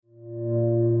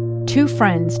Two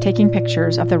friends taking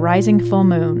pictures of the rising full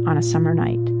moon on a summer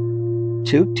night.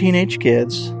 Two teenage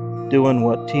kids doing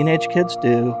what teenage kids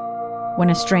do. When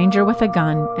a stranger with a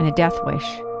gun and a death wish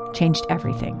changed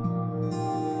everything.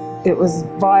 It was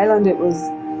violent, it was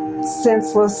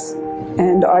senseless,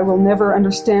 and I will never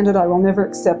understand it, I will never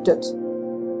accept it.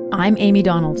 I'm Amy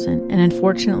Donaldson, and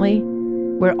unfortunately,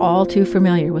 we're all too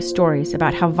familiar with stories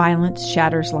about how violence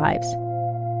shatters lives.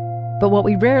 But what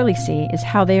we rarely see is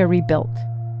how they are rebuilt.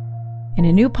 In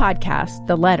a new podcast,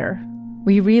 The Letter,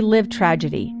 we relive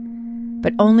tragedy,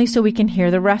 but only so we can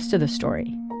hear the rest of the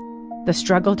story. The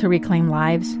struggle to reclaim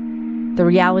lives, the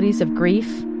realities of grief,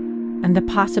 and the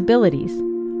possibilities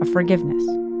of forgiveness.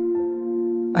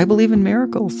 I believe in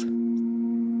miracles.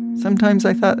 Sometimes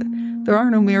I thought, there are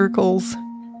no miracles.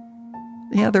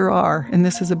 Yeah, there are, and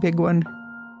this is a big one.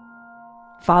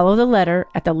 Follow The Letter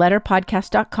at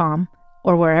theletterpodcast.com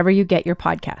or wherever you get your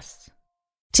podcasts.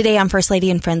 Today on First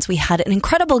Lady and Friends, we had an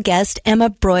incredible guest, Emma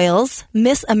Broyles,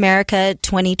 Miss America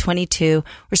 2022.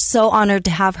 We're so honored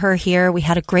to have her here. We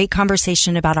had a great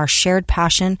conversation about our shared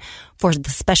passion for the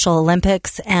Special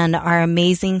Olympics and our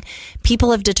amazing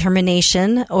people of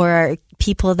determination, or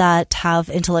people that have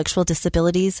intellectual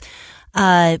disabilities.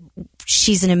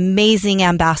 She's an amazing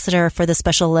ambassador for the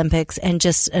Special Olympics and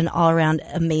just an all-around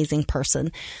amazing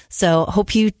person. So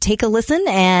hope you take a listen,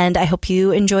 and I hope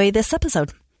you enjoy this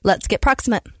episode. Let's get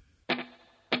proximate.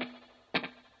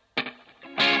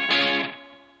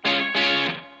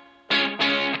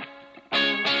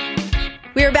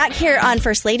 We are back here on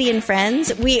First Lady and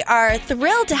Friends. We are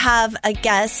thrilled to have a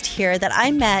guest here that I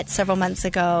met several months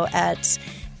ago at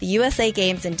the USA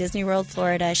Games in Disney World,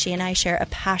 Florida. She and I share a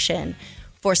passion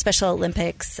for Special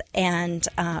Olympics, and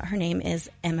her name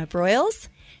is Emma Broyles.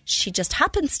 She just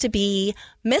happens to be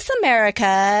Miss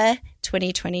America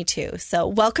 2022. So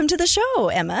welcome to the show,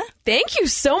 Emma. Thank you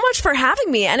so much for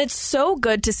having me, and it's so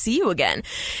good to see you again.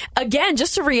 Again,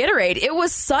 just to reiterate, it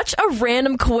was such a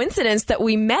random coincidence that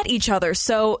we met each other.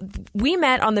 So we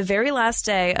met on the very last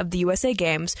day of the USA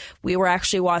Games. We were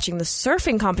actually watching the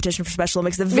surfing competition for Special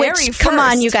Olympics, the very first. Come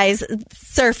on, you guys,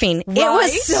 surfing. Right? It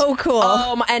was so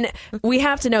cool. And we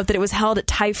have to note that it was held at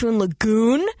Typhoon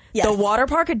Lagoon, yes, the water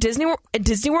park at Disney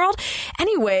World.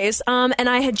 Anyways, and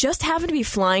I had just happened to be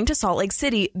flying to Salt Lake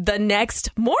City the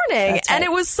next morning. That's right. And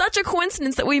it was such a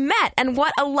coincidence that we met. And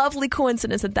what a lovely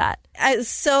coincidence at that. I was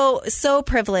so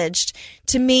privileged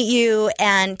to meet you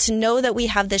and to know that we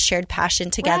have this shared passion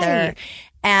together. Right.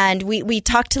 And we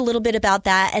talked a little bit about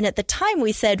that. And at the time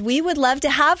we said, we would love to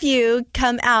have you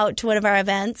come out to one of our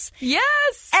events.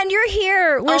 Yes. And you're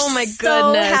here. We're my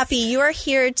so goodness. happy. You are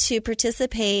here to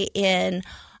participate in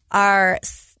our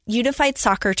Unified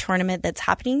Soccer Tournament that's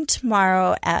happening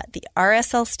tomorrow at the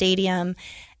RSL Stadium.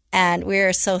 And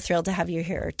we're so thrilled to have you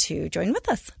here to join with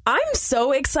us. I'm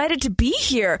so excited to be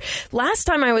here. Last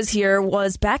time I was here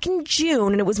was back in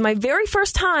June, and it was my very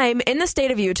first time in the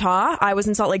state of Utah. I was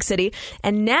in Salt Lake City,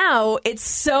 and now it's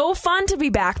so fun to be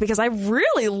back because I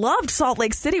really loved Salt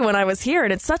Lake City when I was here,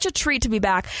 and it's such a treat to be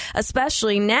back,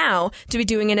 especially now to be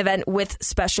doing an event with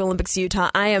Special Olympics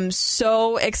Utah. I am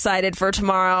so excited for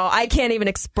tomorrow. I can't even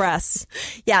express.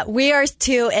 Yeah, we are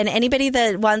too. And anybody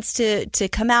that wants to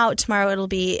come out tomorrow, it'll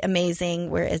be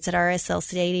amazing. It's at RSL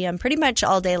Stadium pretty much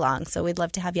all day long. So we'd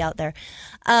love to have you out there.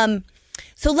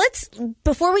 So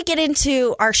before we get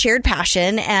into our shared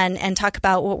passion and talk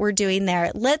about what we're doing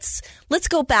there, let's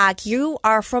go back. You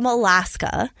are from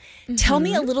Alaska. Mm-hmm. Tell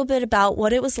me a little bit about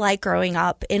what it was like growing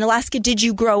up in Alaska. Did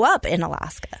you grow up in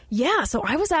Alaska? Yeah, so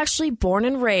I was actually born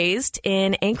and raised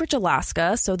in Anchorage,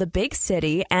 Alaska, so the big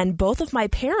city, and both of my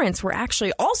parents were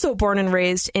actually also born and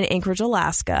raised in Anchorage,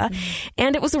 Alaska,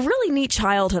 and it was a really neat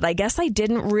childhood. I guess I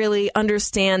didn't really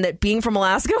understand that being from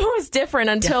Alaska was different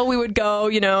until we would go,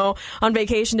 on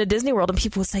vacation to Disney World, and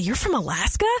people would say, "You're from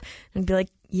Alaska?" And I'd be like,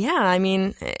 yeah, I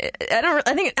mean, I don't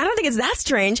think it's that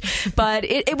strange, but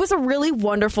it was a really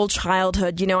wonderful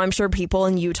childhood. I'm sure people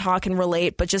in Utah can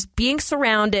relate, but just being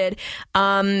surrounded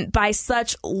by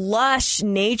such lush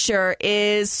nature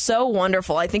is so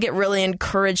wonderful. I think it really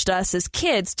encouraged us as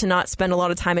kids to not spend a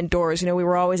lot of time indoors. We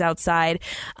were always outside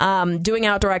doing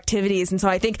outdoor activities. And so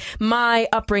I think my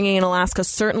upbringing in Alaska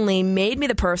certainly made me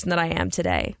the person that I am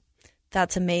today.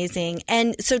 That's amazing.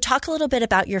 And so talk a little bit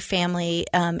about your family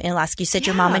in Alaska. You said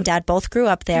your mom and dad both grew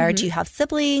up there. Mm-hmm. Do you have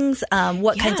siblings?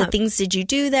 What kinds of things did you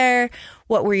do there?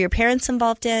 What were your parents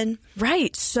involved in?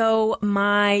 Right. So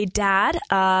my dad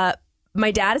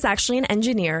my dad is actually an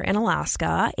engineer in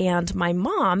Alaska, and my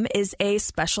mom is a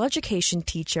special education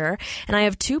teacher. And I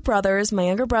have two brothers. My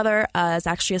younger brother is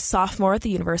actually a sophomore at the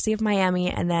University of Miami,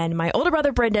 and then my older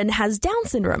brother, Brendan, has Down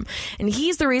syndrome. And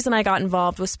he's the reason I got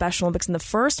involved with Special Olympics in the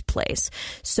first place.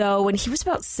 So when he was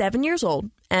about 7 years old,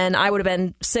 and I would have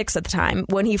been 6 at the time,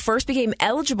 when he first became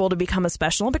eligible to become a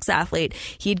Special Olympics athlete,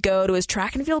 he'd go to his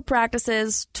track and field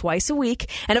practices twice a week.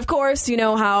 And of course, you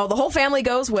know how the whole family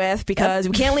goes with, because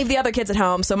we can't leave the other kids at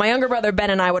home. So my younger brother, Ben,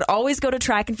 and I would always go to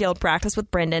track and field practice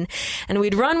with Brendan, and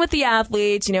we'd run with the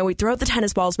athletes, you know, we'd throw the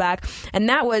tennis balls back. And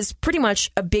that was pretty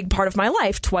much a big part of my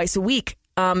life, twice a week.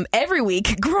 Every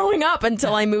week growing up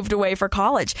until I moved away for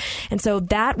college. And so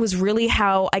that was really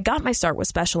how I got my start with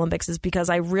Special Olympics, is because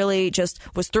I really just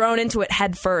was thrown into it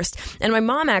head first. And my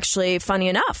mom actually, funny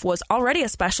enough, was already a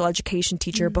special education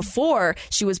teacher before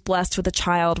she was blessed with a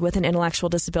child with an intellectual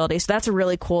disability. So that's a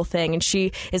really cool thing. And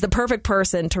she is the perfect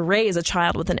person to raise a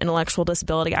child with an intellectual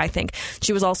disability, I think.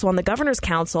 She was also on the Governor's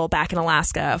Council back in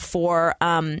Alaska for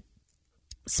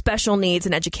special needs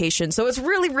and education. So it's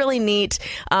really, really neat.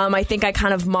 I think I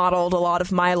kind of modeled a lot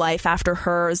of my life after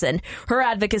hers, and her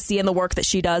advocacy and the work that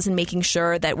she does in making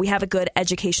sure that we have a good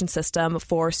education system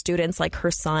for students like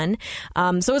her son.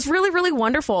 So it's really, really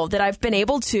wonderful that I've been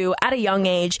able to, at a young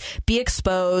age, be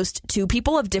exposed to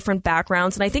people of different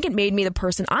backgrounds. And I think it made me the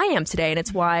person I am today. And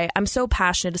it's why I'm so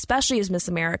passionate, especially as Miss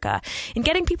America, in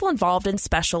getting people involved in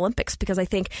Special Olympics, because I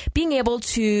think being able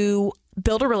to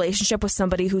build a relationship with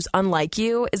somebody who's unlike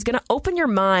you is going to open your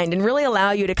mind and really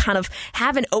allow you to kind of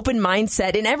have an open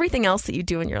mindset in everything else that you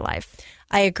do in your life.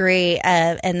 I agree.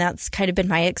 And that's kind of been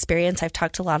my experience. I've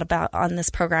talked a lot about on this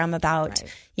program about,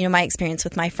 you know, my experience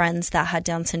with my friends that had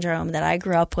Down syndrome that I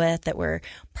grew up with, that were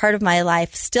part of my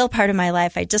life, still part of my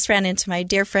life. I just ran into my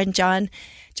dear friend, John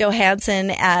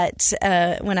Johansson at,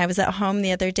 when I was at home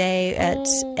the other day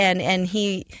and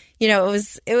he, you know,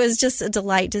 it was just a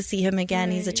delight to see him again.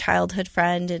 Right. He's a childhood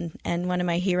friend and one of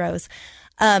my heroes.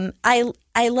 I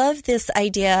love this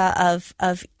idea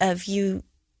of you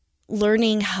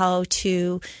learning how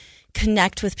to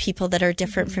connect with people that are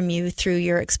different from you through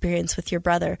your experience with your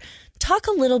brother. Talk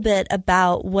a little bit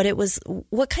about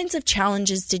what kinds of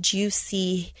challenges did you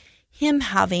see him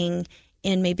having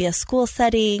in maybe a school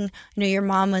setting? I know your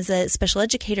mom was a special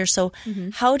educator, so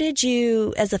how did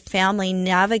you as a family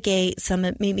navigate some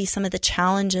of the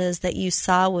challenges that you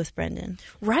saw with Brendan?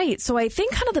 Right. So I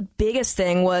think kind of the biggest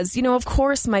thing was, you know, of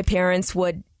course my parents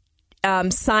would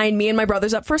sign me and my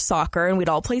brothers up for soccer, and we'd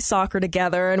all play soccer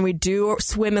together, and we'd do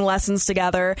swimming lessons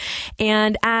together.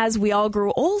 And as we all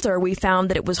grew older, we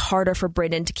found that it was harder for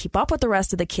Brendan to keep up with the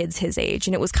rest of the kids his age.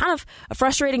 And it was kind of a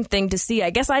frustrating thing to see. I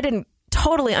guess I didn't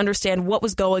totally understand what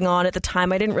was going on at the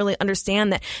time. I didn't really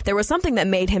understand that there was something that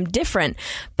made him different.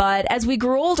 But as we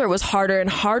grew older, it was harder and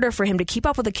harder for him to keep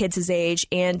up with the kids his age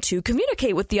and to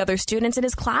communicate with the other students in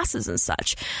his classes and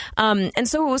such. And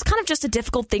so it was kind of just a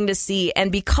difficult thing to see.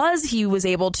 And because he was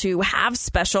able to have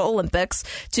Special Olympics,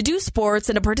 to do sports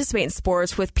and to participate in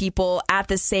sports with people at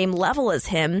the same level as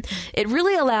him, it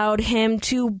really allowed him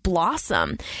to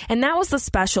blossom. And that was the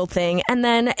special thing. And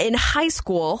then in high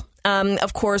school,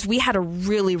 of course, we had a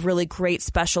really, really great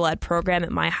special ed program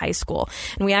at my high school.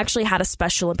 And we actually had a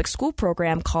Special Olympic school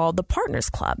program called the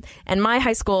Partners Club. And my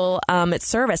high school at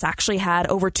Service actually had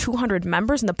over 200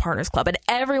 members in the Partners Club. And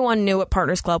everyone knew what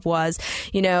Partners Club was.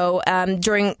 You know,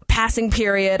 during passing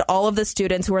period, all of the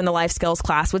students who were in the life skills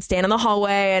class would stand in the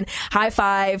hallway and high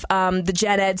five the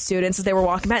gen ed students as they were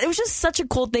walking by. It was just such a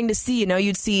cool thing to see. You know,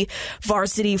 you'd see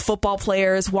varsity football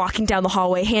players walking down the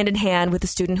hallway hand in hand with a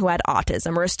student who had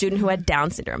autism or a student who had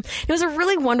Down syndrome. It was a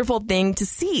really wonderful thing to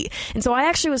see. And so I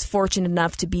actually was fortunate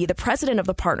enough to be the president of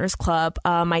the Partners Club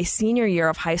my senior year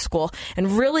of high school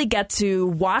and really get to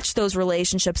watch those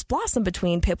relationships blossom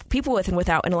between people with and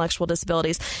without intellectual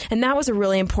disabilities. And that was a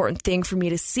really important thing for me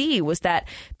to see, was that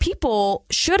people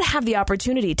should have the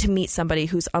opportunity to meet somebody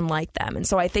who's unlike them. And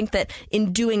so I think that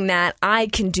in doing that, I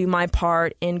can do my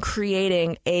part in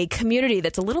creating a community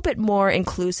that's a little bit more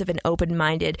inclusive and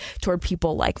open-minded toward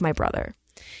people like my brother.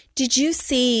 Did you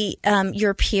see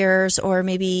your peers, or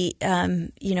maybe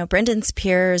Brendan's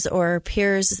peers, or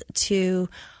peers to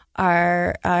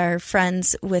our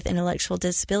friends with intellectual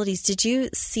disabilities? Did you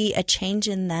see a change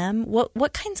in them?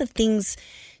 What kinds of things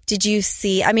did you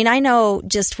see? I mean, I know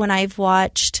just when I've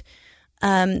watched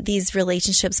these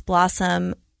relationships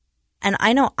blossom, and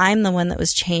I know I'm the one that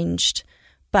was changed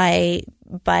by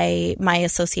my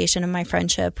association and my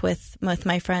friendship with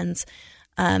my friends.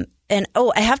 And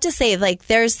I have to say, like,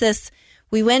 there's this,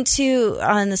 we went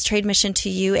on this trade mission to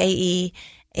UAE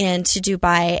and to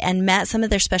Dubai and met some of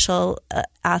their special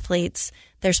athletes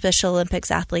they're Special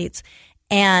Olympics athletes.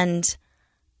 And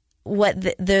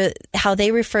what how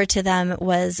they refer to them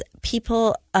was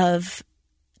people of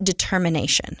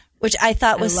determination, which I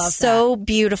thought was so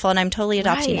beautiful, and I'm totally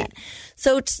adopting it.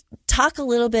 So talk a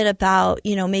little bit about,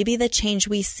 maybe the change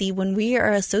we see when we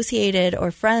are associated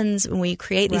or friends, when we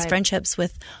create these friendships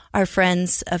with our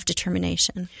friends of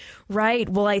determination. Right.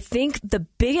 Well, I think the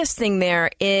biggest thing there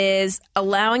is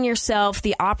allowing yourself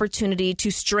the opportunity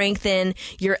to strengthen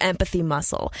your empathy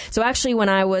muscle. So actually, when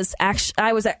I was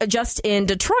just in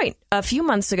Detroit a few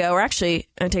months ago, or actually,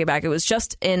 I take it back, it was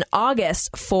just in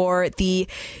August for the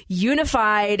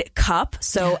Unified Cup.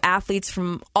 So athletes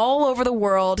from all over the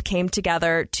world came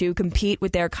together to compete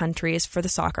with their countries for the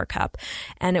soccer cup.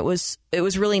 And it was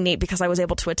really neat because I was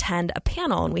able to attend a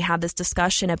panel, and we had this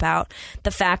discussion about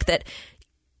the fact that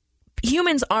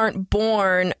humans aren't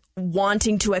born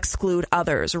wanting to exclude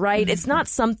others, right? It's not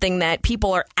something that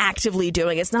people are actively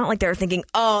doing. It's not like they're thinking,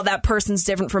 oh, that person's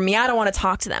different from me, I don't want to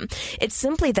talk to them. It's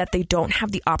simply that they don't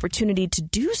have the opportunity to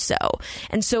do so.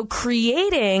 And so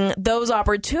creating those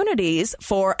opportunities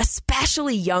for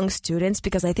especially young students,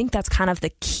 because I think that's kind of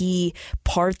the key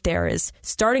part there, is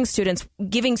giving students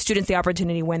the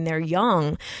opportunity when they're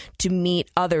young to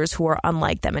meet others who are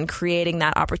unlike them, and creating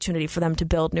that opportunity for them to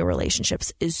build new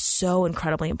relationships is so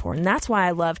incredibly important. That's why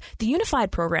I love the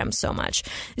Unified program so much,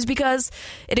 is because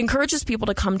it encourages people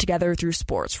to come together through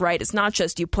sports, right? It's not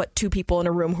just you put two people in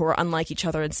a room who are unlike each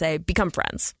other and say, become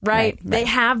friends, right? They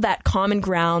have that common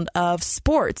ground of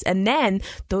sports, and then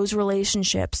those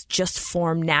relationships just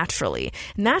form naturally.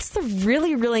 And that's the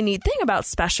really, really neat thing about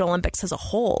Special Olympics as a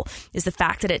whole, is the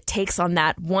fact that it takes on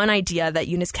that one idea that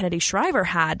Eunice Kennedy Shriver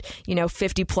had,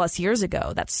 50 plus years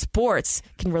ago, that sports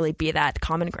can really be that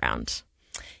common ground.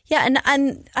 Yeah,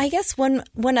 and I guess one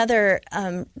other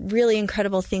really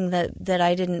incredible thing that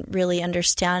I didn't really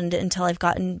understand until I've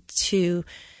gotten to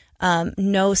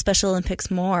know Special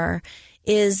Olympics more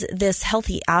is this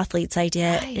healthy athletes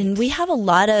idea. Right. And we have a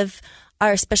lot of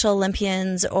our Special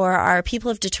Olympians or our people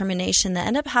of determination that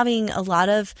end up having a lot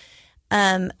of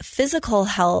physical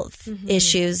health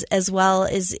issues as well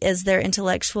as their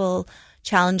intellectual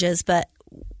challenges. But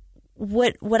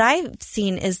what I've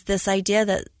seen is this idea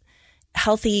that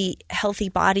healthy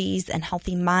bodies and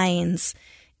healthy minds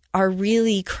are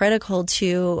really critical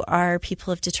to our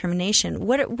people of determination.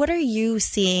 What are you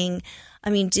seeing? I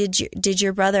mean, did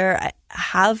your brother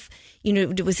have,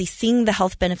 was he seeing the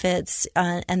health benefits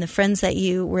and the friends that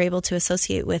you were able to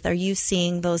associate with? Are you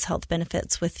seeing those health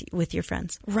benefits with your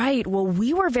friends? Right. Well,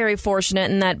 we were very fortunate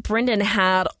in that Brendan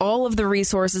had all of the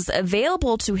resources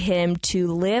available to him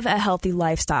to live a healthy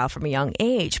lifestyle from a young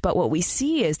age. But what we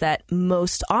see is that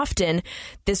most often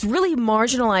this really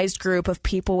marginalized group of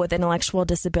people with intellectual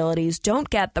disabilities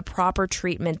don't get the proper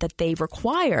treatment that they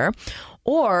require.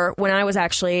 Or when I was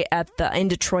actually in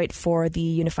Detroit for the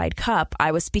Unified Cup,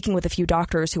 I was speaking with a few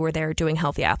doctors who were there doing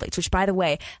Healthy Athletes, which, by the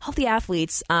way, Healthy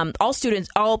Athletes,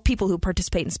 all people who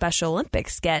participate in Special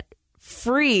Olympics get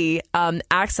free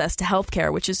access to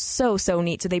healthcare, which is so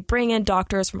neat. So they bring in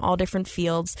doctors from all different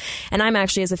fields, and I'm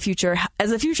actually as a future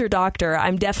doctor,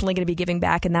 I'm definitely going to be giving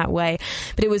back in that way.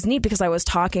 But it was neat because I was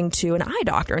talking to an eye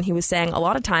doctor, and he was saying a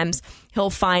lot of times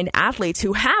he'll find athletes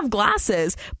who have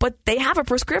glasses, but they have a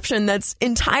prescription that's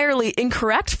entirely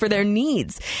incorrect for their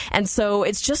needs. And so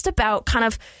it's just about kind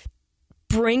of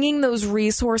bringing those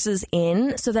resources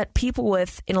in so that people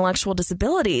with intellectual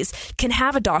disabilities can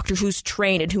have a doctor who's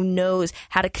trained and who knows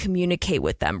how to communicate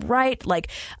with them, right? Like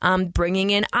bringing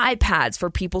in iPads for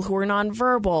people who are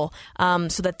nonverbal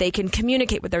so that they can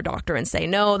communicate with their doctor and say,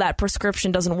 no, that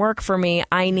prescription doesn't work for me.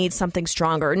 I need something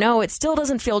stronger. No, it still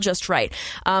doesn't feel just right.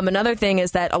 Another thing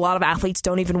is that a lot of athletes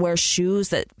don't even wear shoes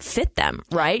that fit them,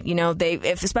 right?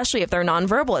 Especially if they're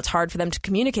nonverbal, it's hard for them to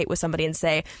communicate with somebody and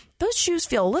say, those shoes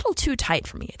feel a little too tight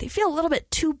for me. They feel a little bit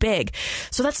too big.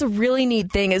 So that's a really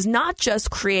neat thing, is not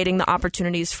just creating the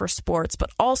opportunities for sports,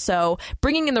 but also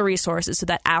bringing in the resources so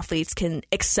that athletes can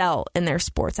excel in their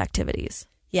sports activities.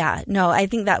 Yeah, no, I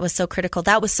think that was so critical.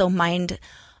 That was so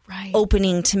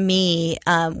mind-opening to me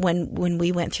when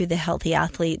we went through the Healthy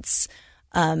Athletes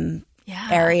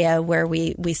area where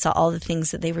we saw all the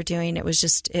things that they were doing. It was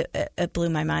just, it blew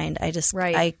my mind.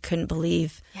 I couldn't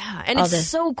believe. Yeah. And it's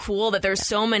so cool that there's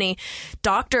so many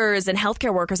doctors and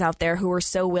healthcare workers out there who are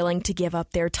so willing to give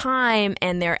up their time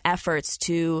and their efforts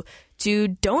to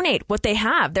donate what they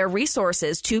have, their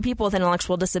resources, to people with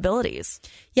intellectual disabilities.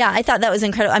 Yeah, I thought that was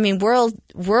incredible. I mean,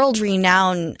 world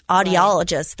renowned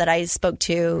audiologist that I spoke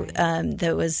to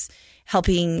that was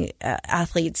helping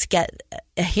athletes get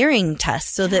a hearing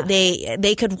test so that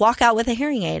they could walk out with a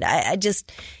hearing aid.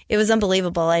 It was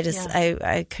unbelievable.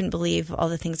 I couldn't believe all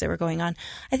the things that were going on.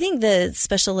 I think the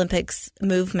Special Olympics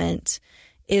movement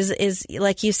is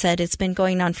like you said, it's been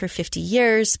going on for 50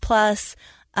 years plus.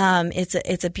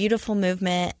 It's a beautiful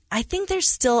movement. I think there's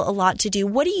still a lot to do.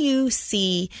 What do you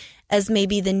see as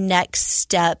maybe the next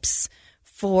steps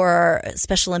for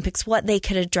Special Olympics, what they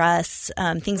could address,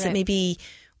 things that maybe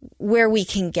where we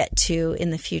can get to in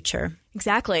the future?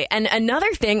 Exactly. And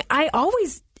another thing, I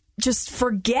always just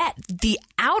forget the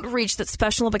outreach that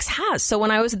Special Olympics has. So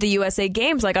when I was at the USA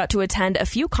Games, I got to attend a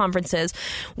few conferences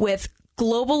with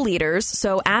global leaders,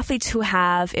 so athletes who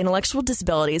have intellectual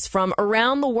disabilities from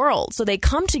around the world. So they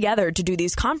come together to do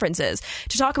these conferences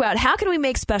to talk about how can we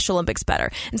make Special Olympics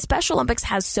better. And Special Olympics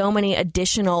has so many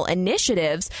additional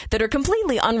initiatives that are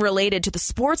completely unrelated to the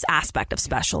sports aspect of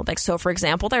Special Olympics. So for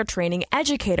example, they're training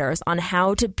educators on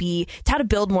how to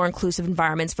build more inclusive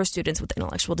environments for students with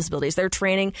intellectual disabilities. They're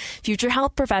training future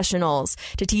health professionals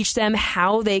to teach them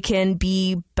how they can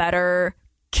be better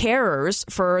carers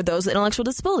for those with intellectual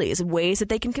disabilities, ways that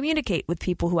they can communicate with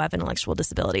people who have intellectual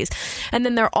disabilities. And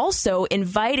then they're also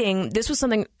inviting, this was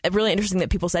something really interesting that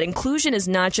people said, inclusion is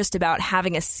not just about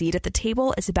having a seat at the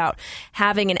table, it's about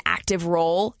having an active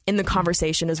role in the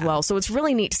conversation as well. So it's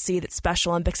really neat to see that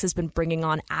Special Olympics has been bringing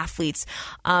on athletes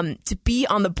to be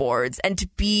on the boards and to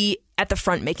be at the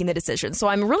front making the decisions. So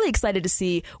I'm really excited to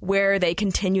see where they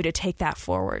continue to take that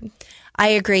forward. I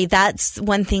agree. That's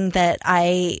one thing that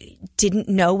I didn't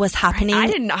know was happening. I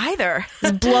didn't either. I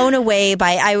was blown away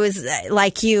by, I was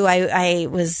like you, I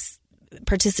was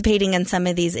participating in some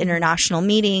of these international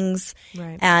meetings,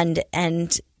 and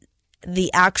the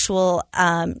actual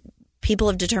people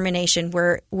of determination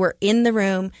were in the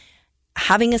room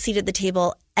having a seat at the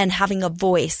table and having a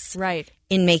voice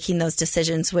in making those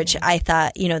decisions, which I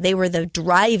thought, they were the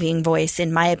driving voice,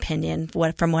 in my opinion,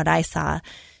 from what I saw,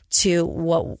 to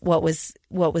what was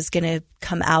going to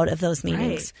come out of those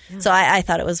meetings. Right. Yeah. So I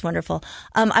thought it was wonderful.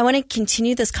 I want to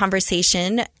continue this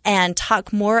conversation and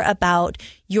talk more about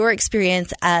your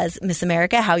experience as Miss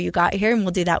America, how you got here, and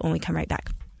we'll do that when we come right back.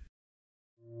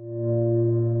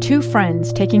 Two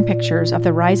friends taking pictures of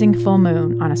the rising full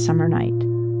moon on a summer night.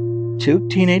 Two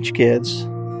teenage kids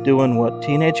doing what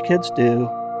teenage kids do.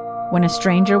 When a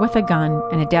stranger with a gun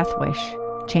and a death wish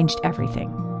changed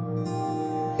everything.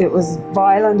 It was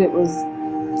violent, it was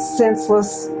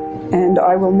senseless, and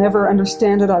I will never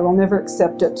understand it, I will never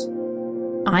accept it.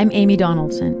 I'm Amy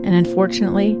Donaldson, and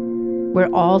unfortunately,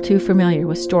 we're all too familiar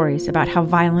with stories about how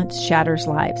violence shatters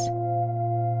lives.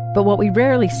 But what we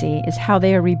rarely see is how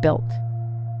they are rebuilt.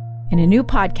 In a new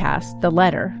podcast, The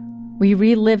Letter, we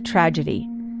relive tragedy,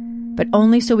 but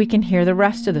only so we can hear the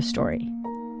rest of the story.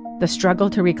 The struggle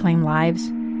to reclaim lives,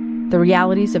 the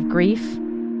realities of grief,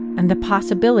 and the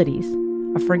possibilities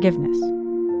of forgiveness.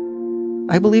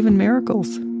 I believe in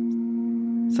miracles.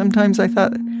 Sometimes I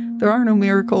thought there are no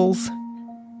miracles.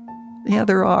 Yeah,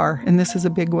 there are, and this is a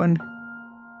big one.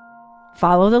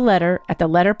 Follow The Letter at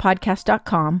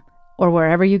theletterpodcast.com or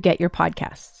wherever you get your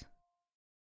podcasts.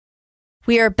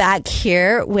 We are back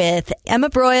here with Emma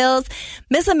Broyles,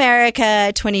 Miss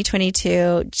America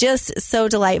 2022. Just so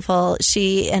delightful.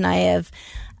 She and I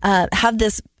have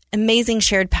this amazing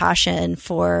shared passion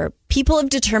for people of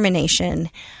determination,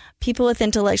 people with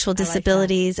intellectual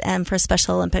disabilities, and for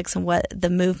Special Olympics and what the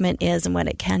movement is and what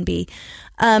it can be.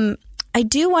 I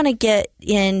do want to get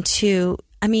into,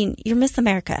 you're Miss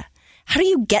America. How do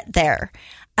you get there?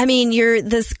 You're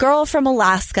this girl from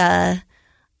Alaska.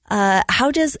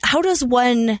 How does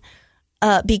one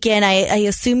begin? I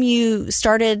assume you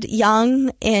started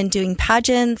young and doing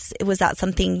pageants. Was that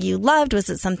something you loved? Was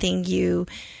it something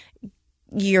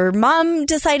your mom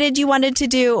decided you wanted to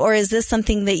do? Or is this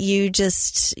something that you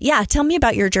just, tell me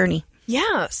about your journey.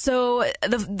 Yeah. So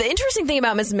the interesting thing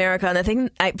about Miss America, and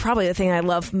the thing I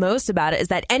love most about it, is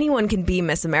that anyone can be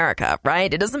Miss America,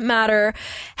 right? It doesn't matter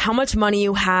how much money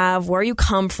you have, where you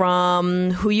come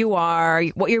from, who you are,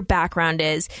 what your background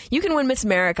is. You can win Miss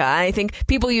America. I think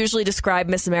people usually describe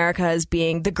Miss America as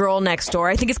being the girl next door.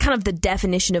 I think it's kind of the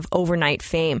definition of overnight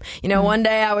fame. One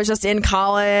day I was just in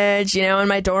college, in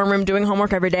my dorm room doing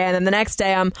homework every day, and then the next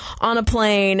day I'm on a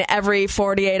plane every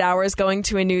 48 hours going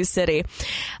to a new city.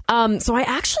 So I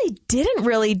actually didn't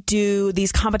really do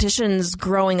these competitions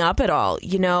growing up at all.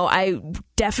 You know, I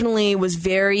definitely was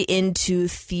very into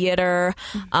theater.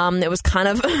 It was kind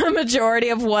of a majority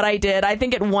of what I did. I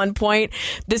think at one point,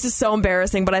 this is so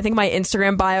embarrassing, but I think my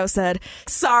Instagram bio said,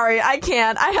 sorry, I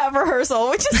can't. I have rehearsal,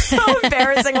 which is so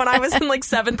embarrassing when I was in like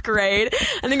 7th grade.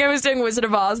 I think I was doing Wizard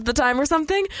of Oz at the time or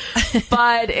something,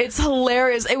 but it's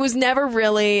hilarious. It was never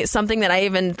really something that I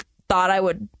even thought I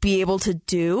would be able to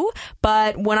do.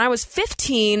 But when I was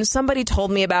 15, somebody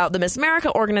told me about the Miss America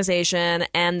organization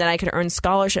and that I could earn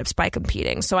scholarships by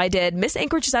competing. So I did Miss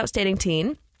Anchorage's Outstanding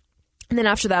Teen. And then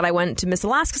after that, I went to Miss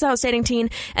Alaska's Outstanding Teen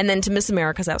and then to Miss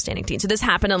America's Outstanding Teen. So this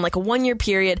happened in like a 1-year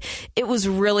period. It was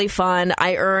really fun.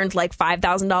 I earned like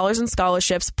 $5,000 in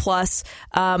scholarships plus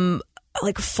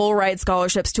like full ride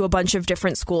scholarships to a bunch of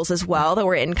different schools as well that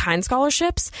were in-kind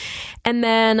scholarships. And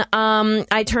then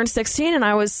I turned 16 and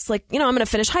I was like, you know, I'm going to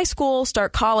finish high school,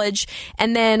 start college.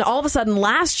 And then all of a sudden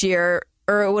last year,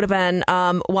 or it would have been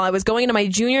while I was going into my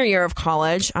junior year of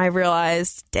college, I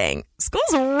realized, dang,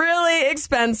 school's really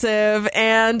expensive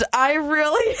and I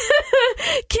really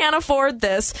can't afford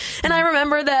this. And I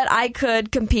remember that I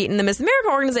could compete in the Miss America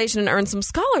organization and earn some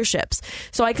scholarships.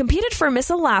 So I competed for Miss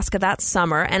Alaska that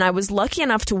summer and I was lucky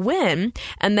enough to win.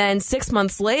 And then 6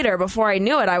 months later, before I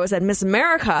knew it, I was at Miss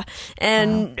America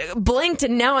and blinked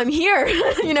and now I'm here,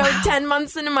 you know, 10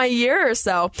 months into my year or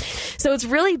so. So it's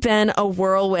really been a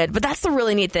whirlwind. But that's the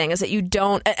really neat thing is that you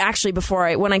don't actually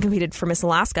when I competed for Miss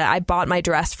Alaska, I bought my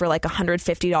dress for like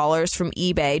 $150 from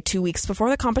eBay 2 weeks before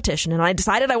the competition. And I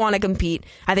decided I want to compete,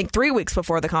 I think 3 weeks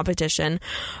before the competition.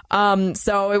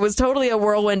 So it was totally a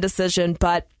whirlwind decision.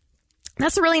 But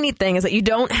that's the really neat thing is that you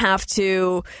don't have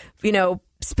to, you know,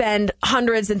 spend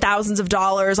hundreds and thousands of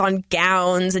dollars on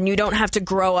gowns and you don't have to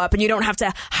grow up and you don't have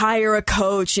to hire a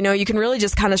coach. You know, you can really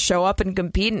just kind of show up and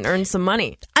compete and earn some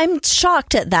money. I'm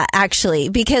shocked at that actually,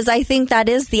 because I think that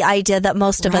is the idea that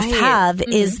most of us have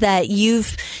is that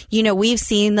we've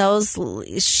seen those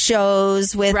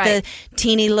shows with the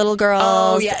teeny little girls.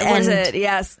 Oh, yeah. What is it?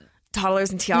 Yes.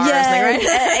 Toddlers and tiaras, yes.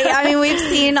 right? I mean, we've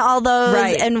seen all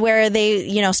those and where they,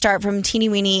 you know, start from teeny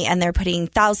weeny and they're putting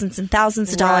thousands and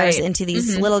thousands of dollars into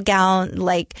these little gown,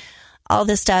 like all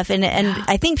this stuff. And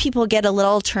I think people get a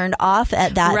little turned off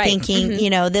at that thinking, you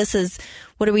know, this is,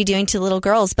 what are we doing to little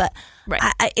girls? But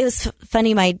it was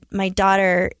funny. My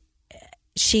daughter,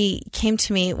 she came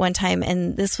to me one time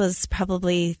and this was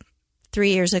probably 4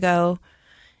 years ago.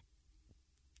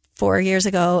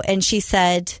 And she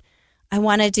said, I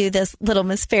want to do this Little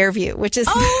Miss Fairview, which is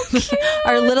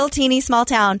our little teeny small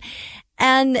town.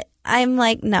 And I'm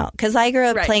like, no, because I grew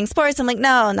up playing sports. I'm like,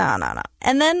 no.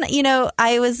 And then, you know,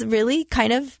 I was really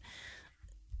kind of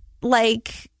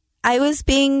like, I was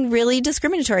being really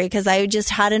discriminatory because I just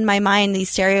had in my mind these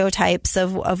stereotypes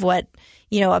of what,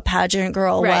 you know, a pageant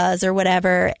girl was or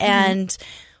whatever. And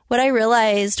what I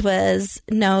realized was,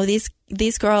 no,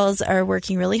 these girls are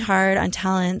working really hard on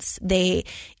talents.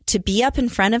 To be up in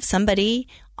front of somebody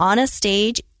on a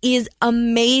stage is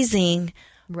amazing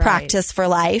practice for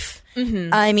life.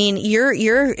 I mean,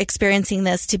 you're experiencing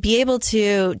this to be able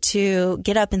to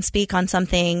get up and speak on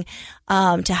something,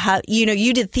 to have, you know,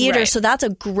 you did theater, so that's a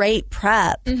great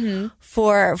prep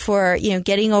for, you know,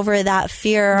 getting over that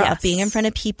fear of being in front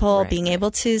of people, being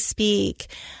able to speak.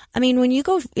 I mean, when you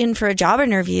go in for a job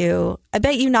interview, I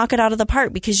bet you knock it out of the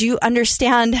park because you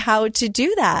understand how to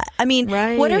do that. I mean,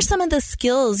 what are some of the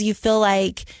skills you feel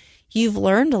like you've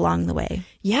learned along the way?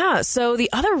 Yeah. So the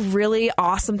other really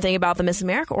awesome thing about the Miss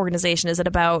America organization is that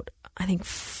about, I think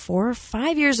 4 or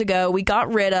 5 years ago, we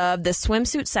got rid of the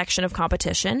swimsuit section of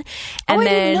competition. And I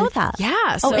didn't know that.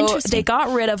 Yeah. So they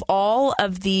got rid of all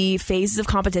of the phases of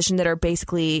competition that are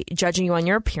basically judging you on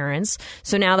your appearance.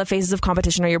 So now the phases of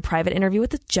competition are your private interview with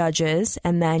the judges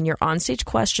and then your onstage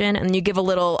question. And you give a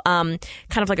little kind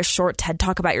of like a short TED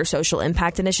talk about your social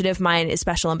impact initiative. Mine is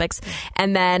Special Olympics.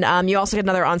 And then you also get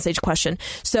another onstage question.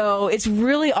 So it's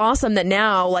really awesome that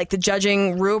now, like the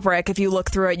judging rubric, if you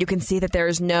look through it, you can see that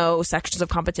there's no sections of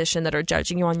competition that are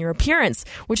judging you on your appearance,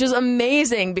 which is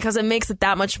amazing because it makes it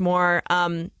that much more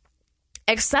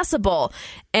accessible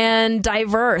and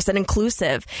diverse and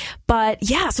inclusive. But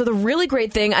yeah, so the really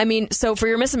great thing, I mean, so for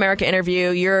your Miss America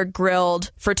interview, you're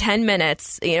grilled for 10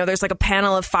 minutes. You know, there's like a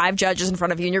panel of 5 judges in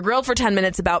front of you and you're grilled for 10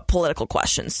 minutes about political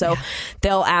questions. So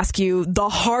they'll ask you the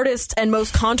hardest and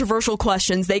most controversial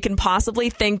questions they can possibly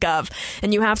think of.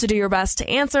 And you have to do your best to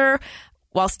answer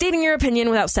while stating your opinion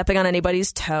without stepping on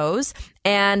anybody's toes.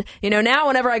 And, you know, now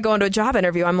whenever I go into a job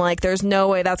interview, I'm like, there's no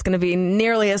way that's going to be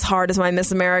nearly as hard as my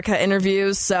Miss America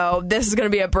interviews. So this is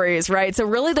going to be a breeze, right? So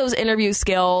really those interview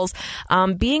skills,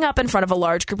 being up in front of a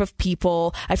large group of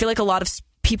people, I feel like a lot of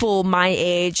people my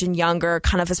age and younger,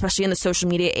 kind of especially in the social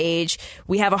media age,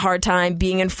 we have a hard time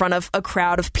being in front of a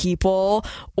crowd of people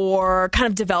or kind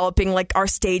of developing like our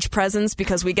stage presence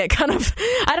because we get kind of,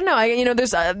 I don't know,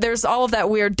 there's all of that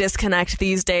weird disconnect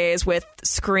these days with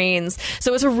screens.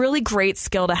 So it's a really great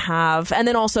skill to have. And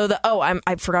then also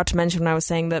I forgot to mention when I was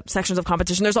saying the sections of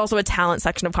competition, there's also a talent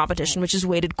section of competition, which is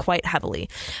weighted quite heavily.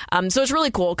 So it's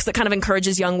really cool because it kind of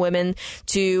encourages young women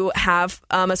to have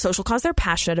a social cause they're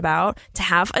passionate about, to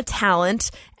have a talent,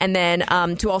 and then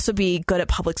to also be good at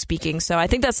public speaking. So I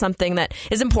think that's something that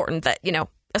is important that,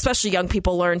 especially young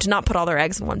people learn to not put all their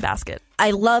eggs in one basket.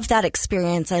 I love that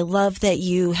experience. I love that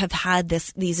you have had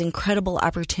these incredible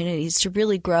opportunities to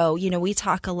really grow. We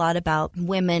talk a lot about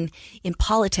women in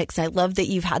politics. I love that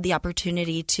you've had the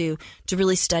opportunity to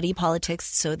really study politics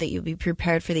so that you'll be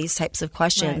prepared for these types of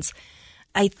questions. Right.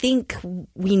 I think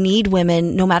we need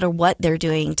women, no matter what they're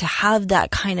doing, to have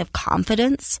that kind of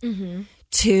confidence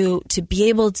to be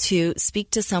able to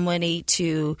speak to somebody,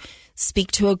 to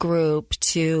speak to a group,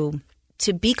 to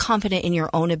be confident in your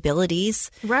own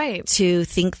abilities, right? To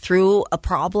think through a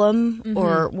problem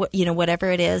or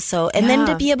whatever it is. So, and then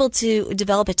to be able to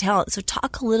develop a talent. So,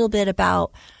 talk a little bit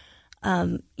about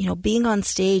being on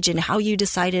stage and how you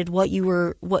decided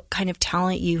what kind of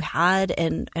talent you had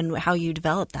and how you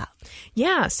developed that.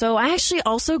 Yeah. So I actually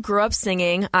also grew up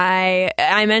singing. I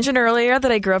mentioned earlier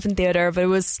that I grew up in theater, but it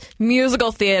was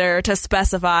musical theater to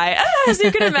specify. As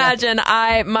you can imagine,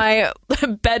 my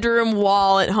bedroom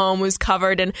wall at home was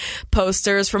covered in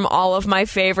posters from all of my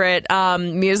favorite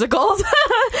musicals.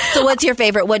 So what's your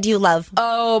favorite? What do you love?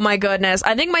 Oh my goodness.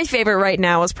 I think my favorite right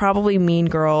now is probably Mean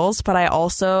Girls, but I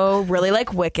also really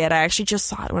like Wicked. I actually just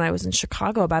saw it when I was in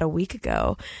Chicago about a week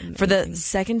ago. Amazing. For the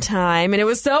second time, and it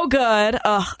was so good.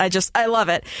 I love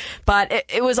it. But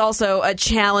it was also a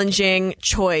challenging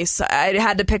choice. I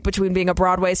had to pick between being a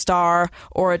Broadway star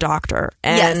or a doctor.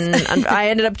 And yes. I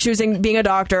ended up choosing being a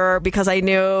doctor because I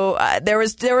knew there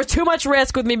was too much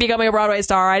risk with me becoming a Broadway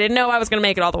star. I didn't know I was going to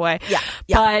make it all the way. Yeah.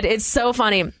 But it's so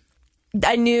funny.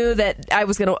 I knew that I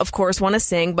was going to, of course, want to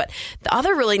sing. But the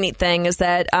other really neat thing is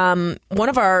that one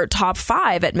of our top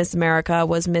 5 at Miss America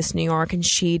was Miss New York, and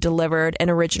she delivered an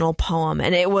original poem,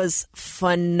 and it was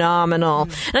phenomenal.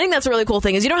 And I think that's a really cool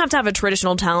thing is you don't have to have a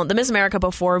traditional talent. The Miss America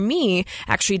before me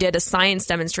actually did a science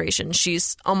demonstration.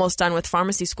 She's almost done with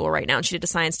pharmacy school right now, and she did a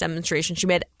science demonstration. She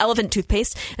made elephant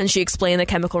toothpaste, and she explained the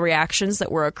chemical reactions that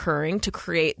were occurring to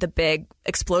create the big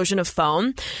explosion of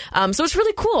foam. So it's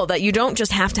really cool that you don't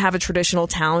just have to have a traditional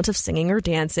talent of singing or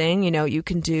dancing. You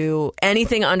can do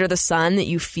anything under the sun that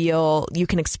you feel you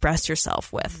can express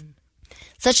yourself with.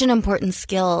 Such an important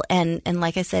skill, and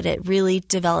like I said, it really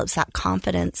develops that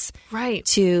confidence, right?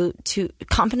 To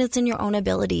confidence in your own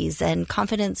abilities and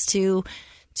confidence to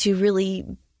really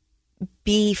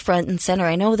be front and center.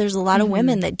 I know there's a lot of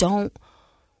women that don't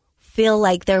feel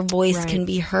like their voice can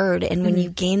be heard. And when you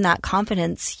gain that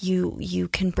confidence, you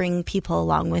can bring people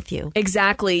along with you.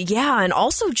 Exactly. Yeah. And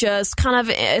also just kind of,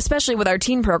 especially with our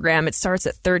teen program, it starts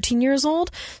at 13 years old.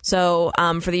 So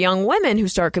for the young women who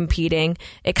start competing,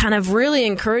 it kind of really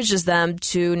encourages them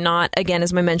to not, again,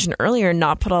 as I mentioned earlier,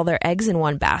 not put all their eggs in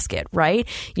one basket, right?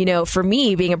 For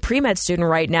me, being a pre-med student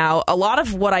right now, a lot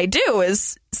of what I do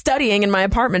is studying in my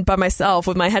apartment by myself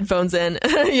with my headphones in,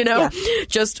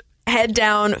 just head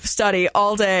down, study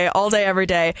all day, every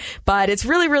day. But it's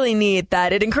really, really neat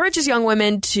that it encourages young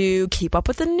women to keep up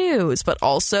with the news, but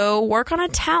also work on a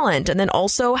talent, and then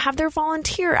also have their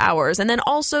volunteer hours, and then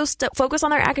also focus on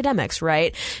their academics,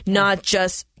 right? Not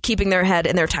just keeping their head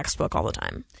in their textbook all the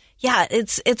time. Yeah,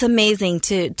 it's amazing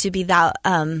to be that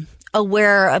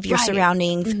aware of your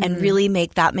surroundings and really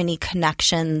make that many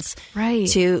connections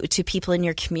to people in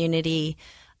your community.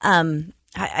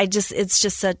 It's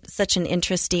just such an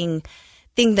interesting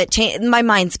thing that my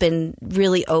mind's been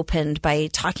really opened by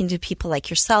talking to people like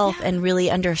yourself and really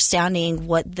understanding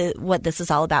what this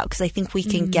is all about. Because I think we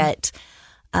can get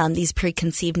these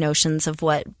preconceived notions of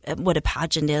what a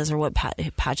pageant is or what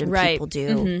pageant people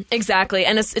do. Exactly.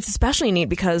 And it's especially neat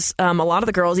because a lot of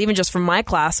the girls, even just from my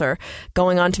class, are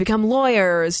going on to become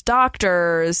lawyers,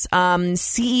 doctors,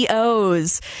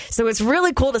 CEOs. So it's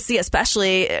really cool to see,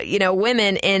 especially,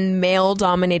 women in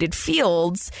male-dominated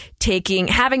fields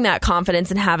having that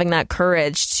confidence and having that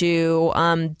courage to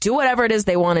do whatever it is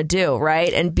they want to do,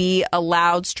 right? And be a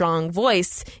loud, strong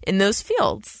voice in those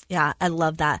fields. Yeah, I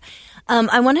love that.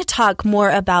 I want to talk more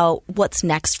about what's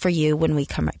next for you when we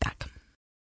come right back.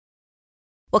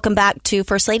 Welcome back to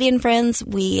First Lady and Friends.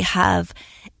 We have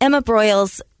Emma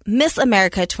Broyles Miss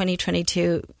America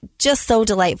 2022, just so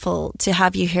delightful to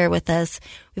have you here with us.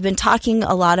 We've been talking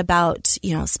a lot about,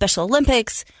 Special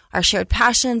Olympics, our shared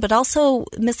passion, but also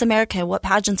Miss America, what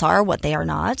pageants are, what they are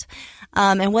not,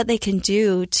 and what they can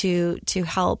do to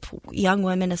help young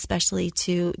women, especially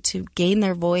to gain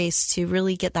their voice, to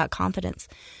really get that confidence.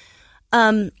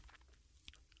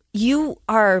 You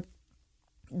are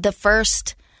the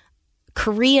first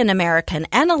Korean American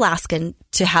and Alaskan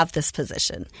to have this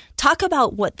position. Talk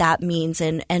about what that means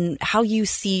and how you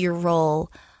see your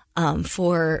role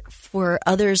for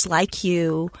others like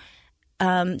you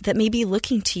that may be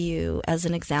looking to you as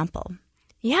an example.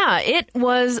 Yeah, it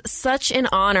was such an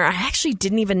honor. I actually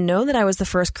didn't even know that I was the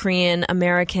first Korean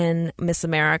American Miss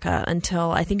America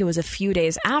until I think it was a few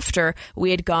days after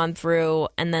we had gone through,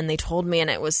 and then they told me, and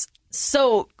it was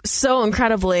so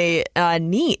incredibly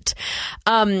neat.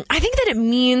 I think that it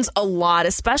means a lot,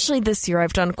 especially this year.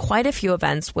 I've done quite a few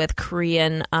events with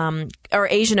Korean or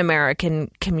Asian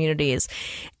American communities.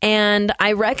 And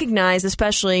I recognize,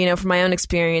 especially, from my own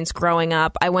experience growing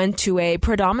up, I went to a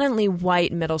predominantly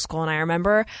white middle school. And I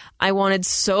remember I wanted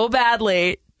so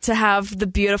badly to have the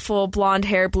beautiful blonde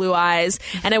hair, blue eyes.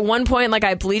 And at one point,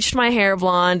 I bleached my hair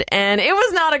blonde, and it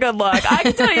was not a good look. I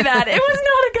can tell you that. It was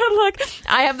not a good look.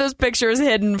 I have those pictures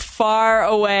hidden far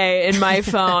away in my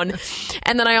phone.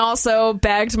 And then I also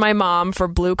begged my mom for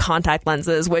blue contact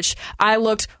lenses, which I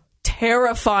looked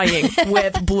terrifying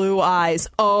with blue eyes.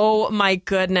 Oh my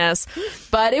goodness.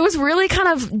 But it was really kind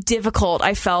of difficult,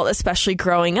 I felt, especially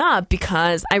growing up,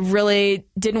 because I really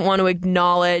didn't want to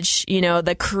acknowledge,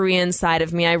 the Korean side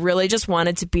of me. I really just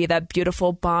wanted to be that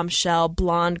beautiful bombshell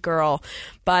blonde girl.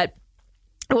 But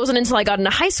it wasn't until I got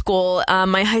into high school.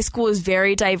 My high school was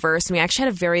very diverse, and we actually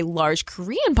had a very large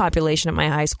Korean population at my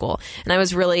high school. And I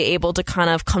was really able to kind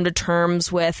of come to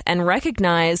terms with and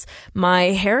recognize my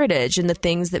heritage and the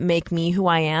things that make me who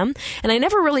I am. And I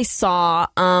never really saw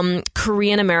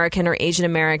Korean American or Asian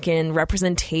American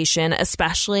representation,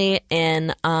 especially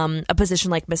in a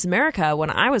position like Miss America when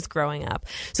I was growing up.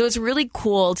 So it's really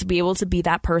cool to be able to be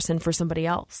that person for somebody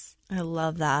else. I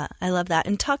love that.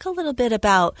 And talk a little bit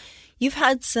about, you've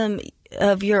had some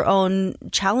of your own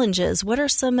challenges. What are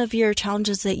some of your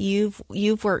challenges that you've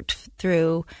worked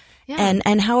through? Yeah.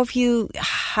 And how have you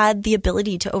had the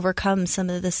ability to overcome some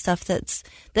of the stuff that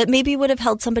maybe would have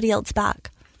held somebody else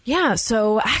back? Yeah,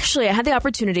 so actually I had the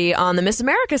opportunity on the Miss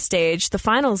America stage, the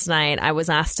finals night. I was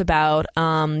asked about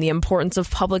the importance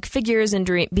of public figures and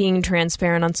being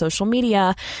transparent on social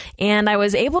media. And I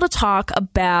was able to talk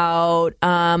about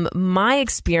my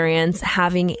experience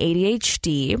having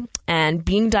ADHD and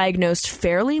being diagnosed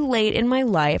fairly late in my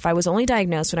life. I was only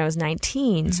diagnosed when I was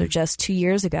 19, so just 2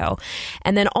 years ago.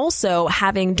 And then also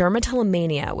having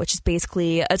dermatillomania, which is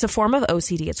basically, it's a form of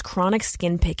OCD. It's chronic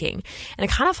skin picking. And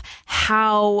kind of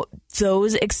how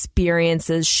those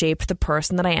experiences shaped the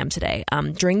person that I am today.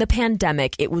 During the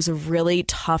pandemic, it was a really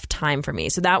tough time for me.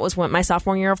 So that was my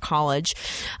sophomore year of college.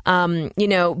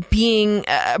 Being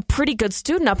a pretty good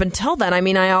student up until then. I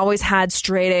mean, I always had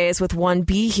straight A's with 1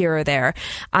 B here or there.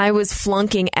 I was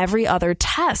flunking every other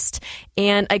test,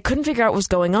 and I couldn't figure out what was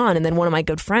going on. And then one of my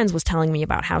good friends was telling me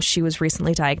about how she was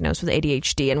recently diagnosed with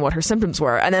ADHD and what her symptoms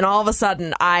were. And then all of a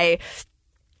sudden, I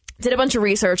did a bunch of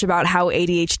research about how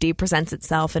ADHD presents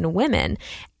itself in women.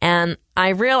 And I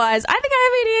realized, I think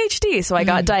I have ADHD. So I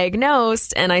got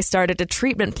diagnosed, and I started a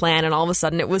treatment plan. And all of a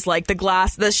sudden it was like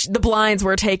the blinds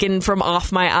were taken from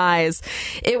off my eyes.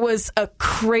 It was a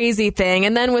crazy thing.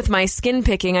 And then with my skin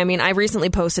picking, I mean, I recently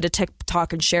posted a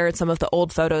TikTok and shared some of the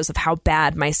old photos of how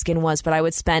bad my skin was. But I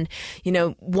would spend,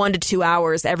 1 to 2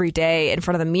 hours every day in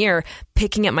front of the mirror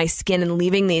picking at my skin and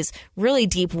leaving these really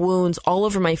deep wounds all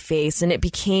over my face. And it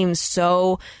became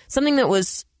something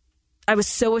that I was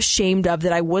so ashamed of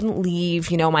that I wouldn't leave,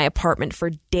 my apartment for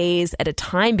days at a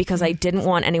time because I didn't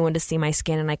want anyone to see my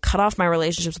skin, and I cut off my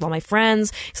relationships with all my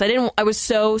friends because I was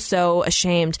so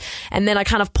ashamed. And then I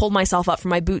kind of pulled myself up from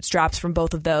my bootstraps from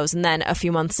both of those, and then a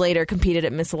few months later competed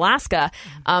at Miss Alaska.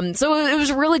 So it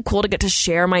was really cool to get to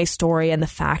share my story and the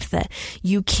fact that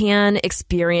you can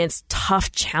experience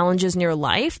tough challenges in your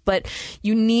life, but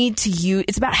you need to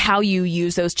it's about how you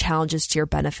use those challenges to your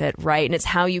benefit, right? And it's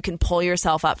how you can pull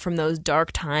yourself up from those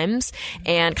dark times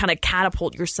and kind of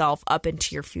catapult yourself up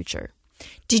into your future.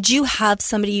 Did you have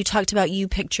somebody, you talked about you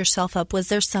picked yourself up, was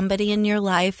there somebody in your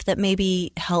life that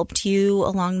maybe helped you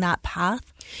along that path?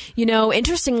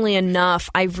 Interestingly enough,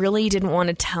 I really didn't want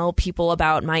to tell people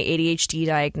about my ADHD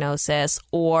diagnosis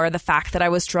or the fact that I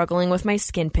was struggling with my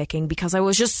skin picking because I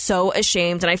was just so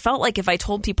ashamed. And I felt like if I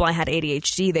told people I had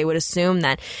ADHD, they would assume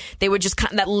that they would just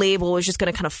that label was just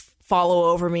going to kind of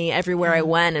follow over me everywhere I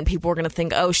went, and people were going to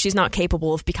think, oh, she's not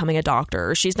capable of becoming a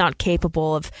doctor, or she's not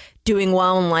capable of doing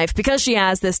well in life because she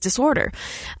has this disorder.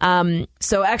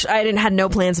 So actually, I had no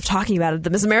plans of talking about it at the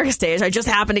Miss America stage. I just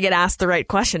happened to get asked the right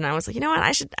question. And I was like, you know what,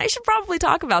 I should probably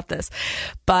talk about this.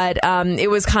 But it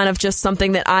was kind of just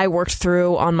something that I worked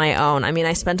through on my own. I mean,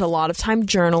 I spent a lot of time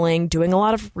journaling, doing a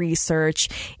lot of research,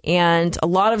 and a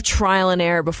lot of trial and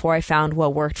error before I found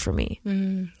what worked for me.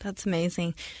 That's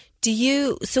amazing.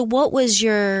 So what was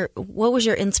your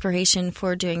inspiration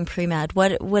for doing pre-med?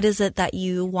 What is it that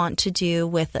you want to do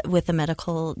with a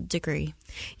medical degree?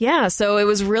 Yeah, so it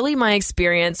was really my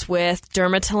experience with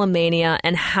dermatillomania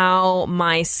and how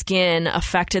my skin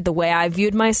affected the way I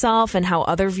viewed myself and how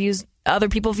other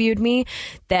people viewed me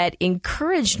that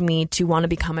encouraged me to want to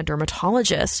become a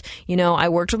dermatologist. You know, I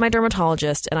worked with my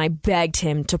dermatologist and I begged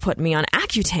him to put me on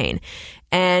Accutane.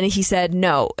 And he said,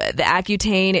 no, the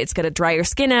Accutane, it's going to dry your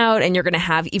skin out and you're going to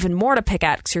have even more to pick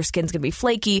at because your skin's going to be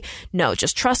flaky. No,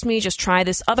 just trust me, just try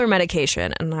this other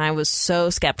medication. And I was so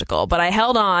skeptical, but I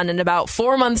held on, and about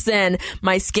 4 months in,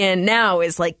 my skin now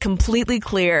is like completely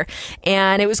clear.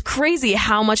 And it was crazy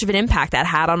how much of an impact that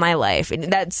had on my life.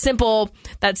 And that simple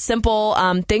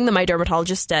thing that my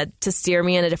dermatologist did to steer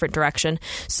me in a different direction.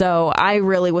 So I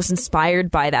really was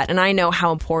inspired by that. And I know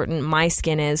how important my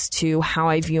skin is to how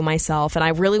I view myself. And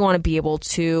I really want to be able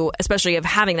to, especially of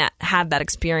had that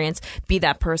experience, be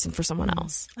that person for someone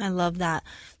else. I love that.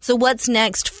 So what's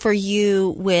next for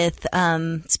you with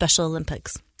Special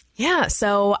Olympics? Yeah,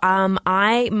 so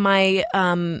my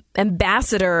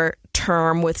ambassador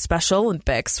term with Special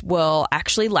Olympics will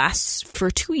actually last for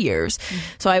 2 years.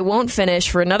 So I won't finish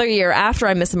for another year after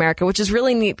I'm Miss America, which is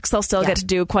really neat because I'll still get to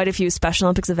do quite a few Special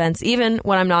Olympics events, even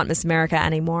when I'm not Miss America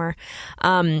anymore.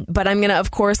 But I'm going to,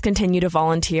 of course, continue to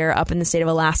volunteer up in the state of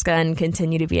Alaska and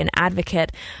continue to be an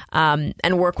advocate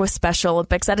and work with Special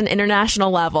Olympics at an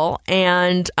international level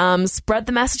and spread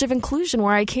the message of inclusion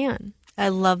where I can. I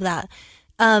love that.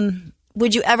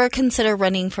 Would you ever consider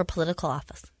running for political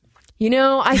office? You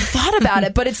know, I thought about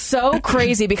it, but it's so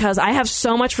crazy because I have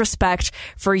so much respect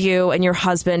for you and your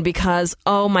husband because,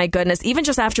 oh my goodness, even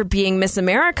just after being Miss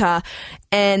America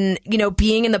and, you know,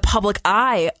 being in the public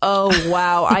eye, oh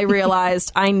wow, I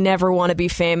realized I never want to be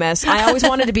famous. I always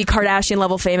wanted to be Kardashian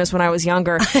level famous when I was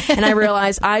younger. And I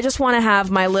realized I just want to have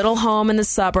my little home in the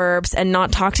suburbs and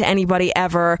not talk to anybody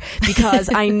ever because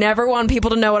I never want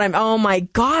people to know what oh my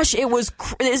gosh, it was,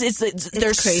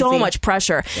 there's crazy. So much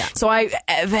pressure. Yeah. So I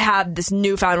have had this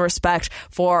newfound respect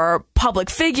for public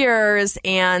figures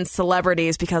and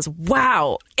celebrities because,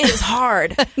 wow, it is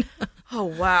hard. Oh,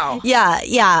 wow.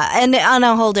 Yeah. And on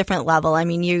a whole different level. I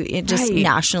mean,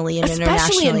 nationally and especially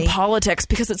internationally. in politics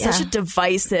because it's such a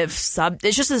divisive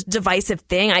it's just a divisive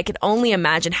thing. I could only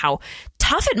imagine how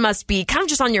tough it must be kind of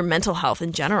just on your mental health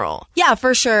in general. Yeah,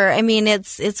 for sure. I mean,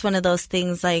 it's one of those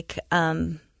things like,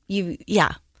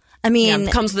 I mean,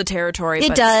 it comes with the territory. It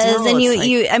but does, still, and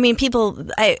I mean, people.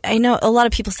 I know a lot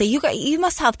of people say you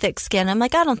must have thick skin. I'm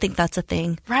like, I don't think that's a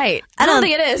thing. Right? I don't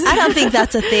think it is. I don't think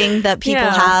that's a thing that people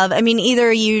have. I mean,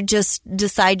 either you just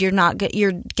decide you're going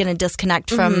to disconnect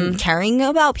from caring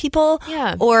about people,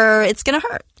 or it's going to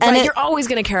hurt. And you're always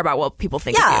going to care about what people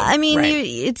think. Yeah, of you. I mean,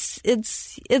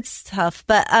 it's tough,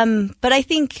 but I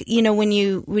think when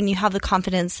you have the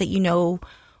confidence that you know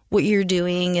what you're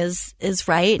doing is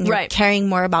right, and you're caring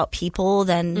more about people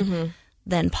than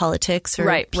politics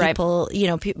or people. You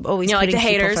know, always putting like the people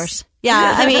haters. First.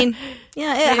 Yeah, I mean,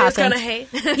 it happens. Gonna hate.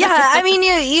 Yeah, I mean,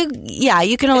 you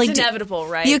can only it's inevitable,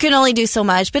 right? You can only do so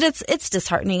much, but it's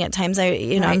disheartening at times.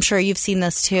 I'm sure you've seen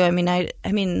this too. I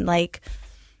mean, like.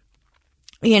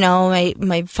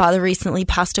 My father recently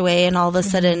passed away, and all of a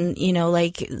sudden,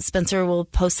 like Spencer will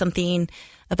post something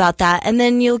about that, and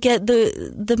then you'll get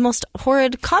the most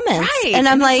horrid comments, and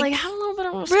I'm like how a little bit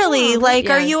of really, like,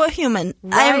 are you a human?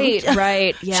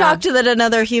 Right. Yeah. Shocked that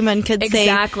another human could say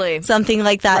something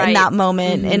like that in that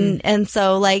moment, and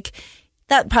so like.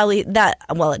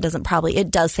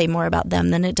 It does say more about them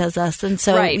than it does us, and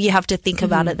so you have to think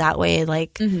about it that way.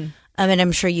 Like, I mean,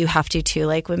 I'm sure you have to too.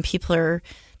 Like when people are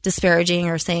disparaging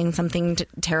or saying something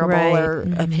terrible or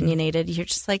opinionated, you're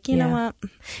just like, you know what?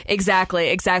 Exactly.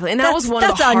 And that was one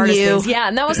of the hardest things. Yeah,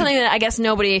 and that was something that I guess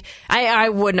I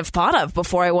wouldn't have thought of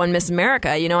before I won Miss America.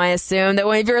 I assumed that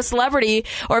if you're a celebrity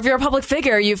or if you're a public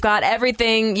figure, you've got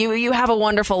everything, you have a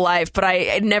wonderful life. But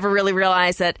I never really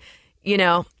realized that,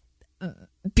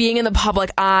 being in the public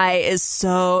eye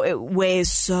it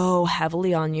weighs so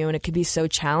heavily on you, and it can be so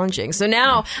challenging. So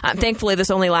now, thankfully, this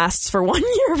only lasts for 1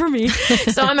 year for me.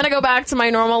 So I'm going to go back to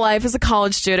my normal life as a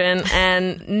college student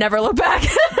and never look back.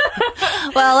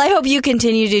 Well, I hope you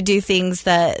continue to do things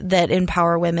that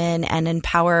empower women and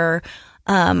empower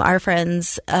our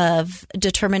friends of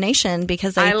determination,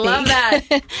 because I love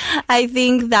that. I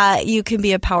think that you can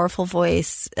be a powerful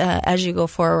voice as you go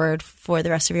forward for the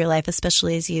rest of your life,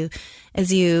 especially as you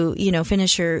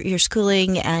finish your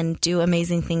schooling and do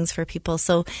amazing things for people.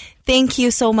 So thank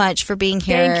you so much for being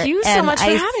here. Thank you so much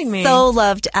for having me. I so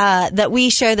loved that we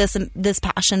share this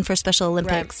passion for Special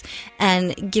Olympics,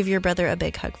 and give your brother a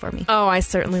big hug for me. Oh, I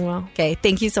certainly will. Okay,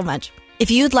 thank you so much. If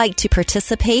you'd like to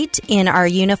participate in our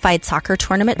Unified Soccer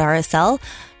Tournament at RSL,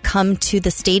 come to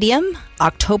the stadium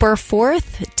October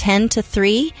 4th, 10 to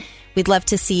 3. We'd love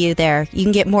to see you there. You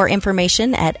can get more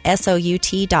information at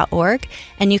SOUT.org,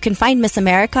 and you can find Miss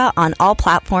America on all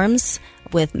platforms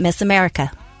with Miss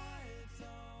America.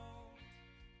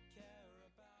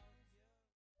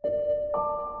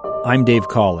 I'm Dave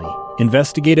Cawley,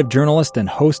 investigative journalist and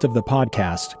host of the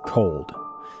podcast Cold.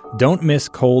 Don't miss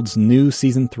Cold's new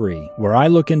Season 3, where I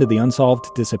look into the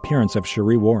unsolved disappearance of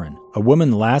Cherie Warren, a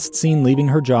woman last seen leaving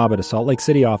her job at a Salt Lake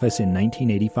City office in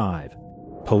 1985.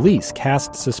 Police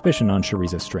cast suspicion on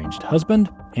Cherie's estranged husband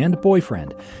and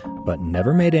boyfriend, but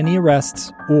never made any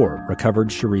arrests or recovered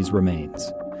Cherie's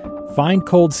remains. Find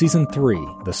Cold Season 3,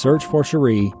 The Search for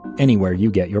Cherie, anywhere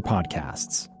you get your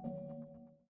podcasts.